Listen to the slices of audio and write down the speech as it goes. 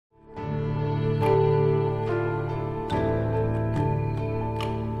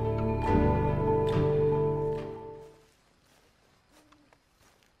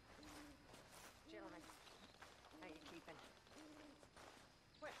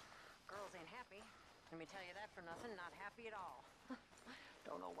Let me tell you that for nothing, not happy at all.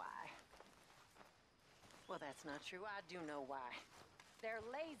 Don't know why. Well, that's not true. I do know why. They're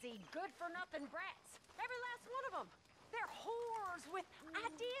lazy, good-for-nothing brats. Every last one of them. They're whores with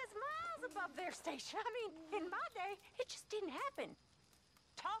ideas miles above their station. I mean, in my day, it just didn't happen.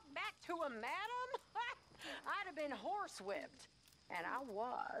 Talk back to a madam? I'd have been horsewhipped. And I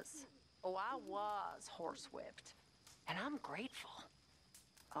was. Oh, I was horsewhipped. And I'm grateful.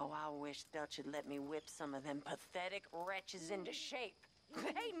 Oh, I wish Dutch had let me whip some of them pathetic wretches into shape.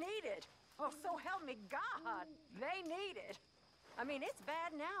 They need it. Oh, so help me God, they need it. I mean, it's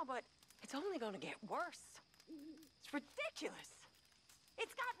bad now, but it's only gonna get worse. It's ridiculous.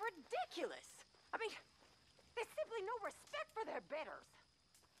 It's got ridiculous. I mean, there's simply no respect for their betters.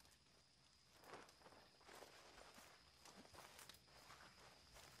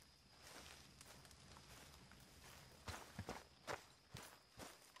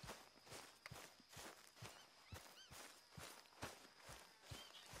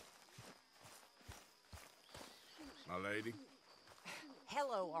 My lady.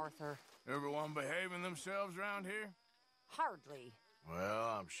 Hello, Arthur. Everyone behaving themselves around here? Hardly.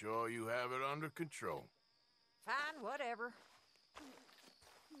 Well, I'm sure you have it under control. Fine, whatever.